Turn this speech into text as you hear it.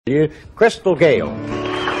Crystal Gayle.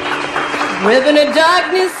 Ribbon of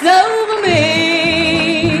darkness over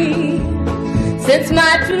me since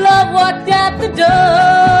my true love walked out the door.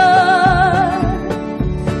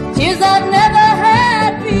 Tears I've never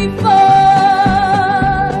had before.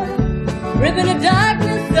 Ribbon of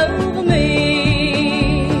darkness over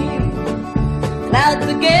me. Clouds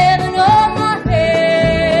are getting on my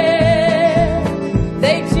head.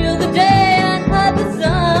 They chill the day and hide the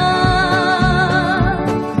sun.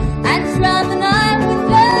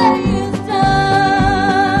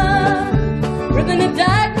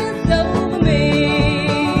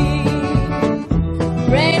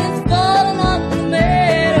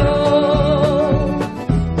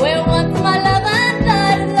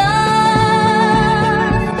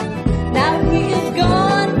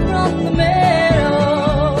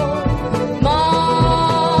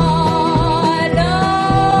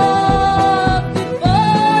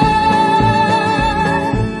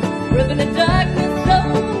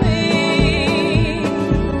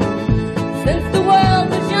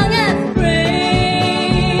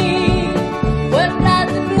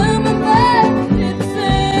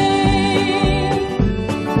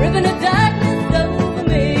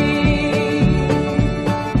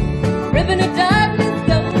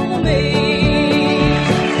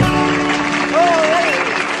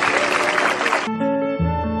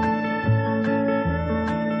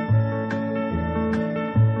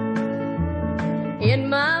 In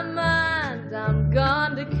my mind, I'm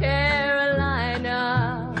gone to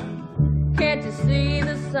Carolina. Can't you see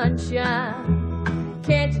the sunshine?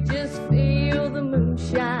 Can't you just feel the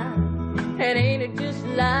moonshine? And ain't it just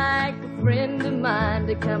like a friend of mine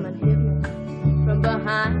to come and hit me from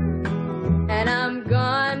behind? And I'm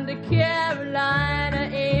gone to Carolina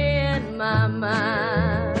in my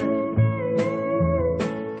mind.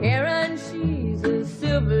 Karen, she's a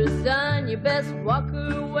silver sun. You best walk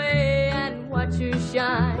her way and watch her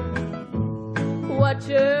shine. Watch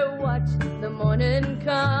her, watch the morning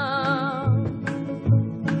come.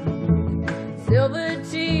 Silver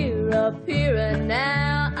tear up here and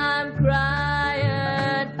now I'm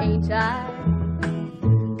crying, ain't I?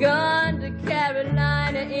 Gone to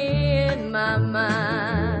Carolina in my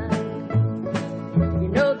mind. You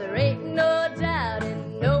know there ain't no doubt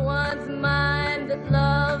in no one's mind that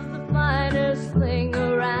love's the finest thing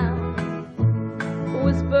around.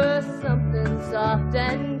 Whisper something soft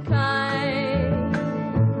and kind.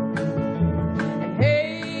 And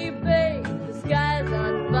hey, babe, the sky's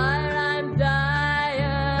on fire, I'm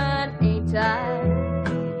dying, ain't I?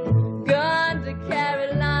 Gone to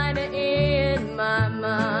Carolina in my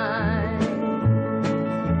mind.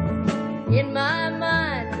 In my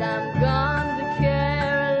mind, I'm gone to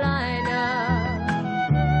Carolina.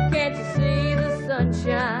 Can't you see the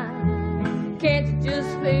sunshine? Can't you just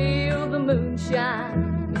feel the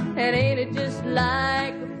moonshine? And ain't it just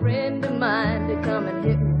like a friend of mine to come and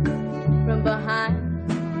hit me from behind?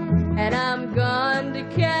 And I'm gone to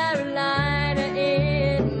Carolina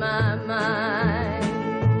in my mind.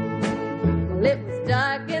 Well, it was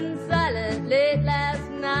dark and silent late last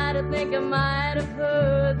night. I think I might have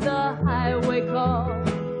heard the highway call.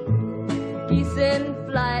 Geese in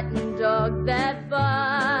flight and dogs that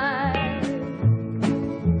bark.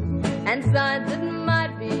 And signs that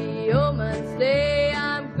might be omens say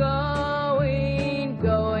I'm going,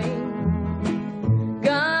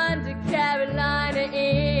 gone to Carolina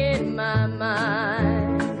in my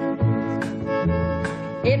mind.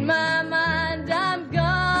 In my mind, I'm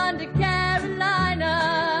gone to Carolina.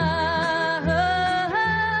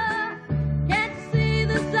 Can't you see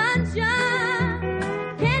the sunshine?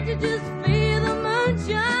 Can't you just feel the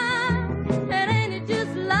moonshine? And ain't it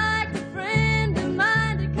just like a friend of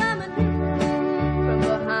mine to come and from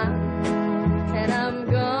behind? And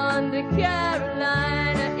I'm gone to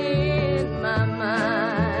Carolina in my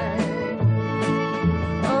mind.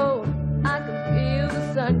 Oh, I can feel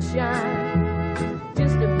the sunshine,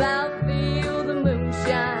 just about feel the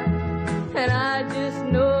moonshine. And I just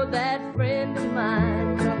know that friend of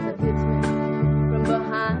mine comes and hits me from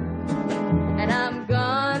behind. And I'm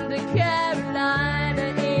gone to Carolina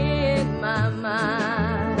in my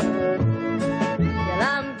mind. Well,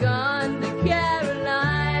 I'm gone to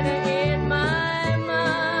Carolina in my mind.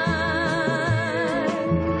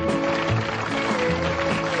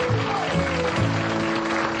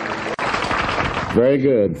 Very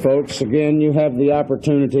good. Folks, again, you have the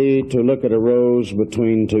opportunity to look at a rose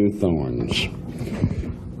between two thorns.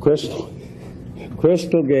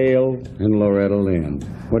 Crystal Gayle and Loretta Lynn.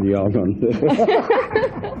 What are y'all going to do?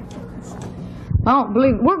 I don't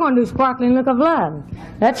believe it. We're going to do Sparkling Look of Love.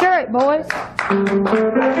 That's right, boys.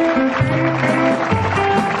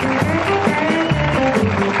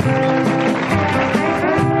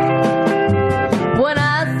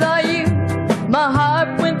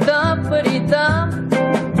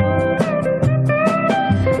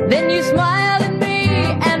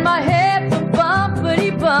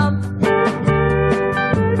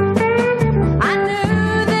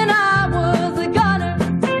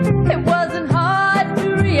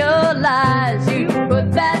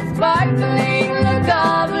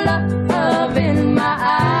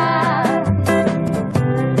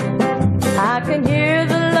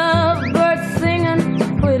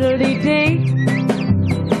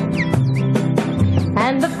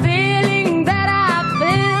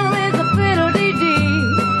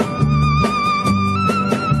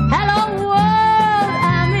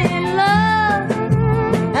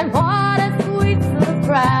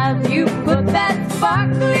 You put that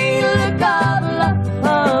sparkling look of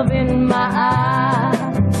love in my eyes.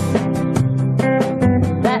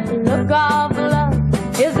 That look of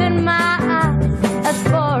love is in my eyes as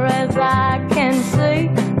far as I can see.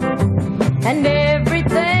 And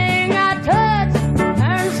everything I touch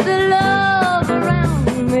turns to love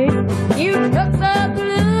around me. You took the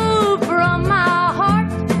blue from my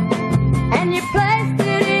heart and you placed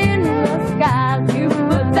it in the sky. You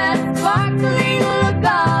put that sparkling look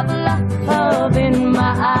of love in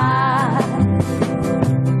my eyes.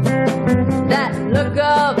 That look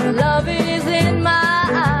of love is in my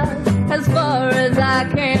eyes as far as I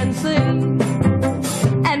can see.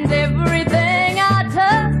 And everything I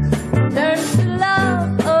touch turns to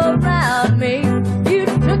love around me. You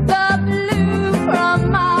took the blue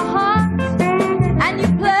from my heart and you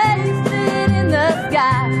placed it in the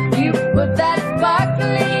sky. You put that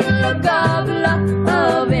sparkling look of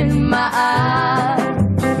love in my eyes.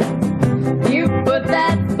 You put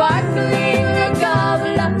that sparkling look of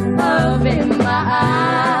love in my eyes.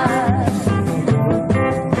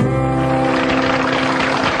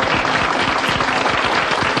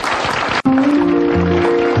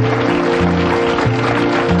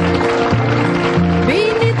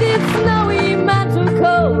 Beneath its snowy mantle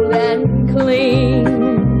cold and clean,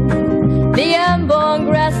 the unborn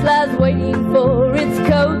grass lies waiting for its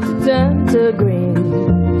coat to turn to green.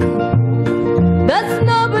 The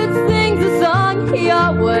snowbird sings a song he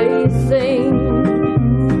always sings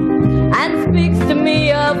and speaks to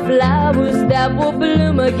me of flowers that will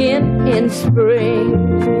bloom again in spring.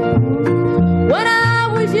 When I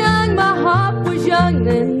was young, my heart was young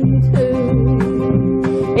then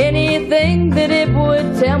too. Anything that it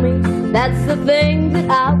would tell me, that's the thing that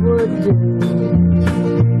I would do.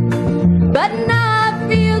 But now I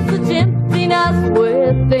feel such emptiness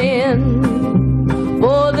within,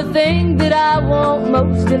 for the thing that I want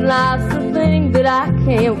most in life's the thing that I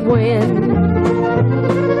can't win.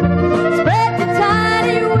 Spread your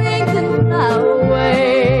tiny wings and fly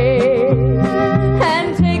away, and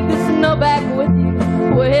take the snow back with you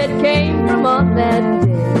where it came from on that day.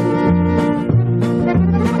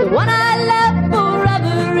 The one I love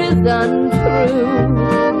forever is untrue,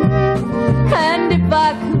 and if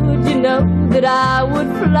I could, you know that I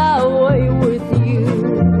would fly away with you.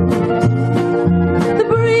 The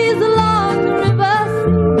breeze along the river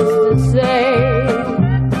seems to say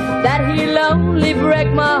that he'll only break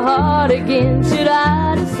my heart again should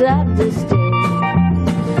I decide to stay.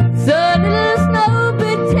 So little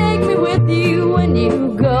snowbird, take me with you when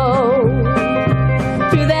you go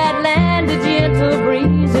to that land of gentle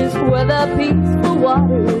breezes where the peaceful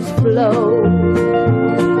waters flow.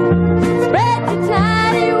 Spread your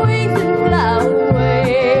tiny wings and fly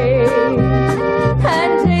away,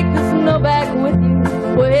 and take the snow back with you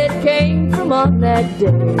where it came from on that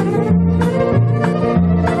day.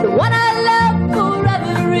 The one I love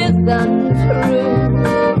forever is untrue,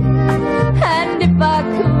 and if I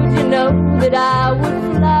could, you know that I would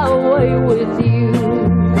fly away with you.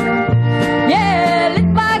 Yeah,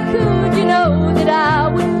 if I could, you know that I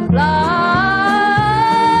would fly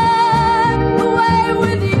away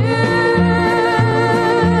with you.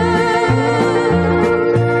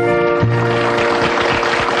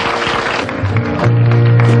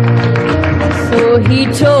 So he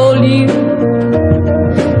told you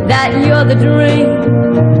that you're the dream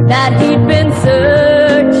that he'd been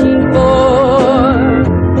searching for,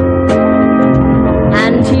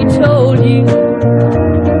 and he told you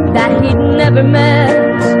that he'd never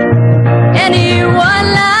met anyone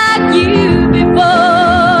like you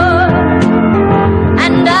before.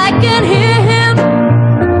 And I can hear him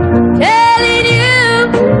telling you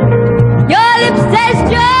your lips taste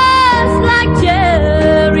just like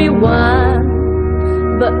cherry wine.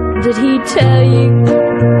 But did he tell you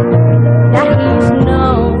that he's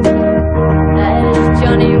known as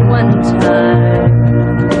Johnny one time?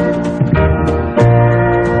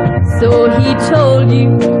 So he told you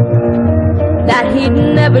that he'd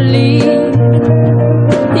never leave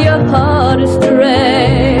your heart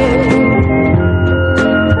astray,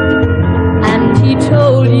 and he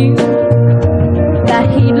told you that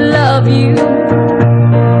he'd love you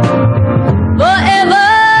forever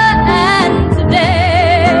and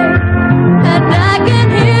today. And I can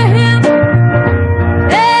hear him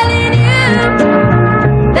telling you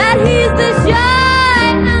that he's the shy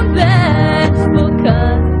and bashful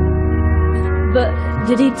kind. But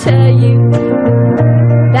did he tell you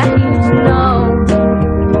that he's known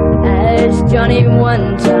as Johnny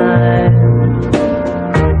one time?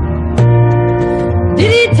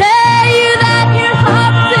 Did he tell you that your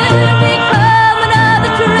heart's in the become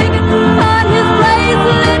another trinket on his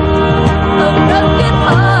bracelet? A broken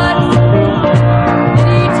heart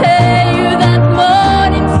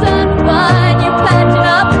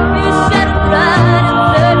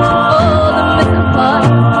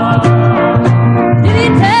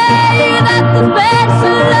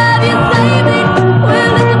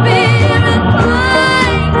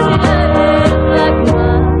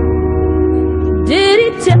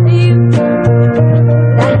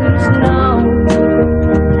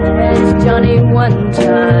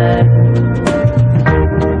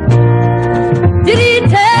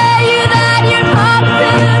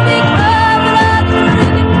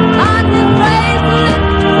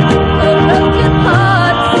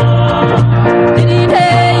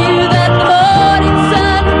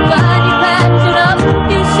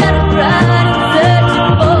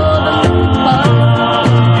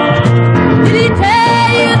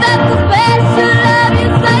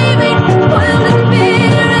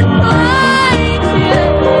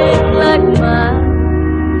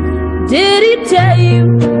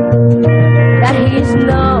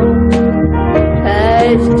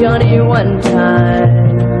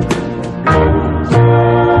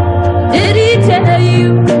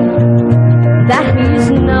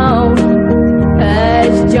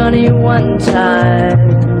one time.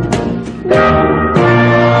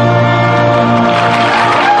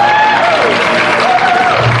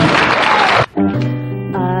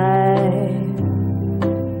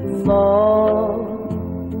 Fall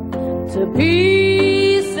to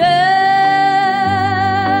pieces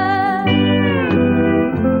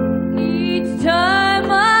each time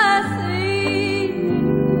I see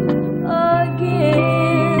you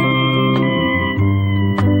again.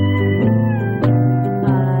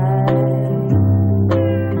 I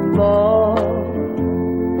fall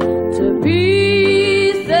to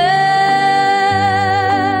pieces.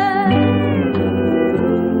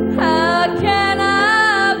 How can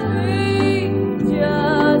I be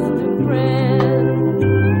just a friend?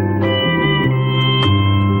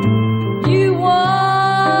 You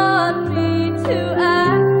want me to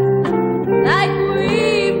act like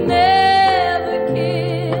we've never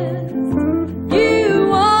kissed. You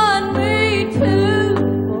want me to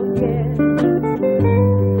forget,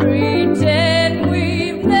 pretend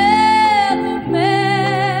we've never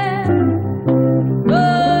met.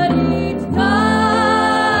 But each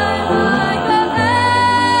time I go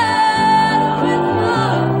out with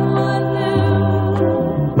someone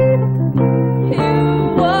new,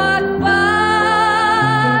 you walk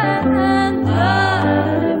by and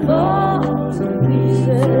I fall to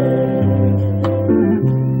pieces.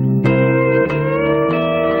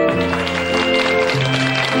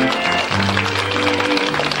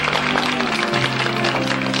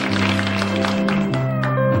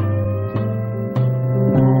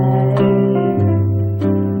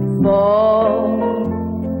 Fall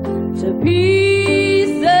to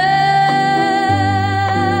pieces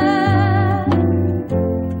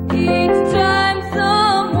each time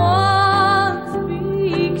someone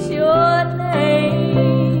speaks your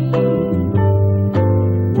name.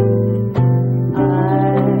 I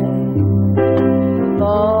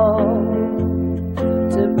fall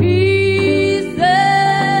to pieces.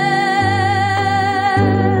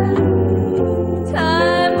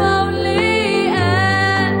 Time only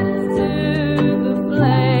adds to the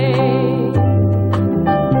flame.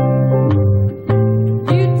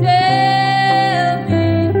 You tell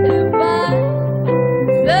me to find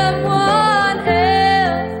someone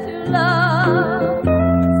else to love,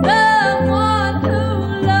 someone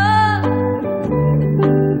who loves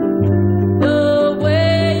the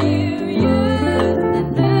way you used to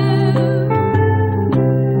do.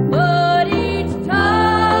 But each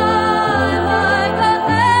time I go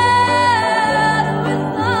out with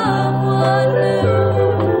someone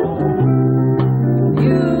new,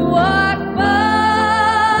 you walk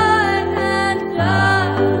by and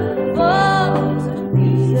I fall to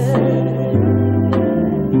pieces.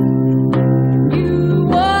 You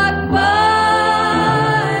walk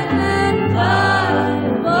by and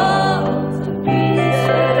I fall to pieces.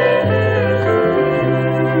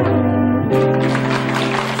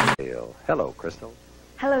 Gayle. Hello, Crystal.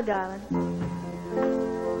 Hello, darling.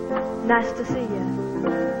 Nice to see you.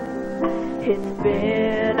 It's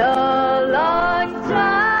been a long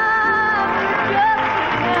time, just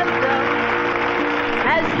as handsome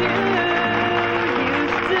as you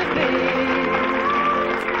used to be.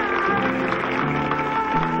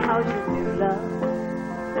 How's your new love?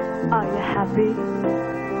 Are you happy?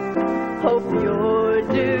 Hope you're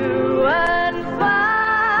doing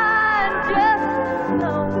fine. Just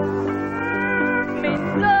know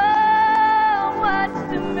means so much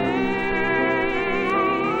to me.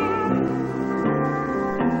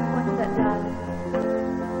 What's that, darling?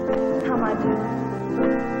 How am I doing?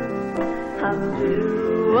 I'm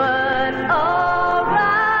doing alright,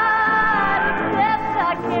 except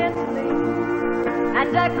I can't sleep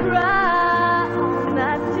and I cry all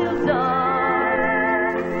night till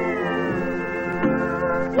dawn.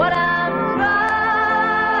 What I'm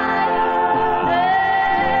trying to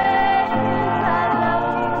say is I love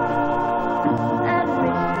you and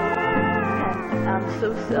miss you, and I'm so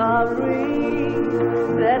sorry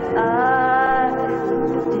that I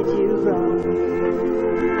did you wrong.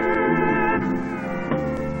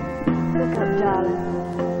 Look up, darling.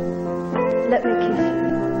 Let me kiss you.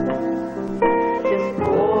 Just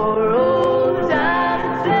poor old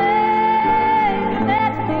time say,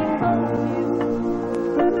 let me hold you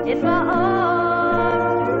in my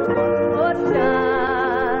arms one more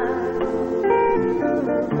time.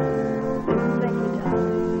 Thank you,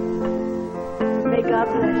 darling. May God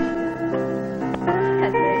bless you,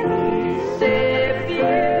 and may He save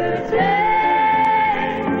you,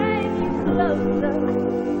 bring you closer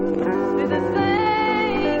to the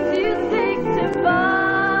things you seek to find.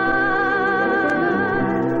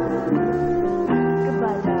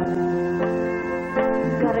 Goodbye, darling.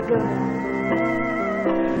 Gotta go now.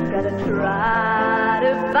 Gotta try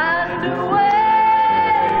to find a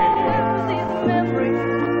way to see the memory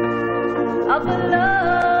of the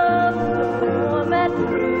love warm and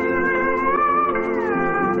true.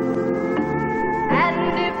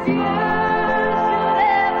 And if you should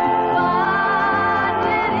ever find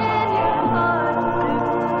it in your heart to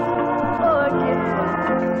forgive,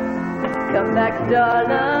 come back,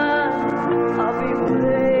 darling, I'll be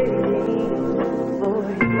waiting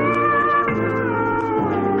for you.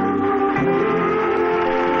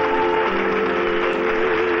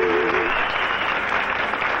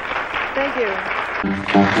 Thank you.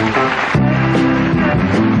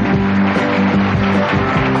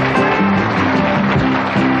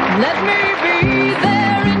 Let me be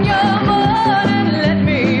there in your morning, let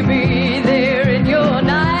me be there in your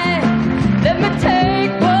night. Let me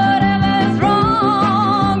take whatever's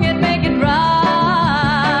wrong and make it right.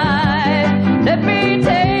 Let me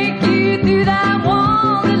take you through that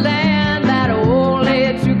wonderland that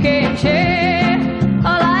only two can share.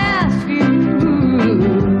 All I ask you,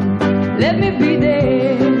 let me be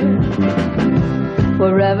there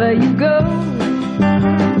wherever you go,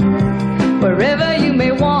 wherever you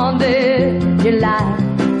may wander your life.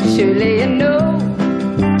 Surely you know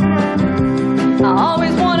I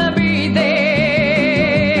always want to be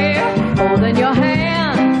there, holding your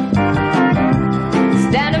hand,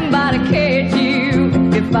 standing by to catch you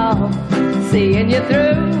if I'm seeing you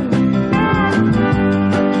through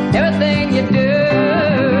everything you do.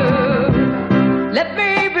 Let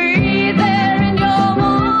me be there in your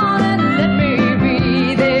morning, let me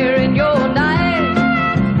be there in your night.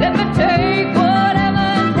 Let me take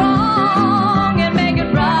whatever's wrong and make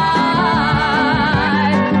it right.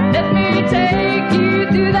 Let me take you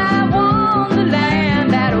through that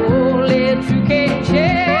wonderland that only two can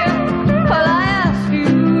share. Well, I ask you,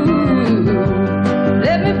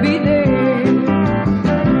 let me be there.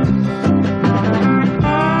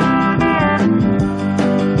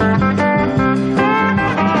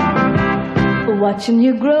 Watching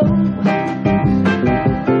you grow,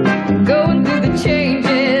 going through the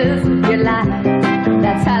changes of your life,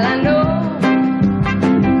 that's how I know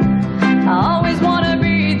I always want to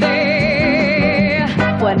be there.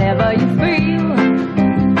 Whenever you feel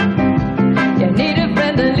you need a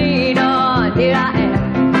friend to lean on, here I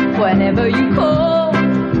am. Whenever you call,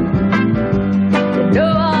 you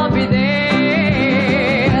know I'll be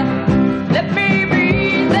there. Let me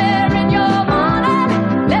be there in your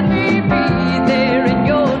morning, let me be there in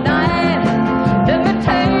your night. Let me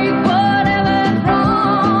take whatever's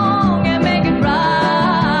wrong and make it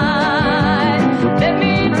right. Let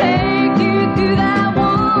me take you through that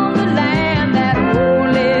wonderland that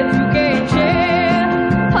only two can share.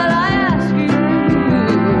 All I ask you,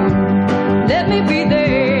 let me be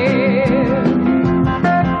there.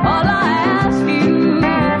 All I ask you,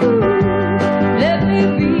 let me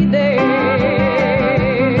be there.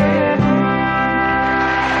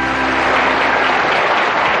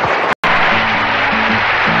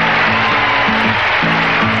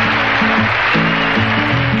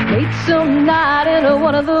 Late some night in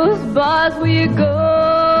one of those bars where you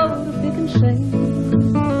go to pick and sing.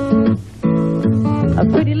 A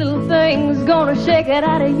pretty little thing's gonna shake it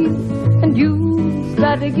out of you, and you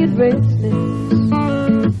start to get restless.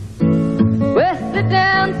 Well, sit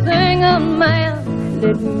down, sing a man,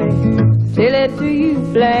 let me tell it to you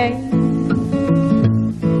plain.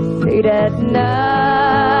 Late at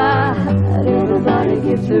night, everybody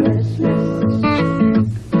gets restless.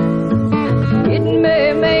 It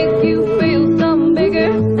may make you feel some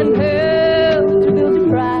bigger and help to build your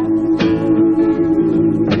pride.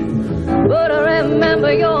 But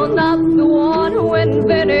remember, you're not the one when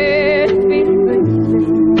finished feeling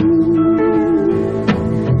restless.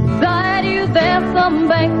 Beside you, there's some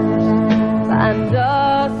bankers, fine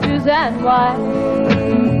doctors and wives.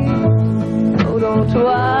 Oh, don't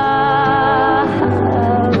twice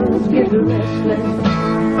get restless.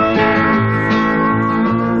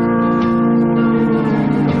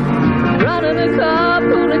 Running a car,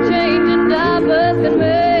 full of change and diapers can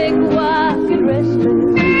make a wife get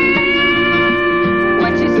restless.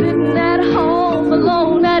 When she's sitting at home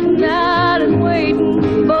alone at night and waiting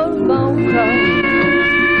for a phone call,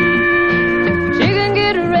 she can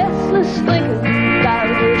get restless thinking about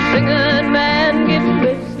her singing man getting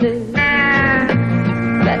restless.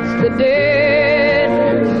 That's the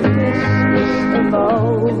deadest restless of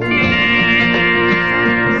all.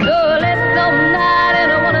 So let's go night in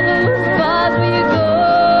one of those bars where you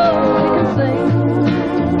go, you can sing.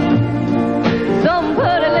 Some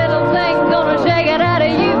pretty little thing gonna shake it out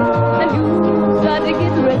of you, and you start to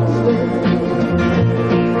get restless.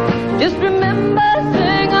 Just remember,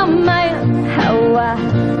 sing a man, how I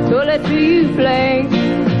you play.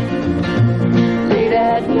 Late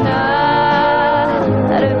at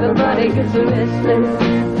night, everybody gets restless.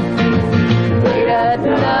 Late at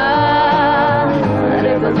night,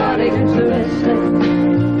 everybody gets restless.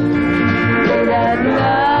 Late at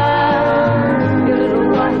night, your little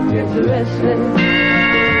wife gets restless.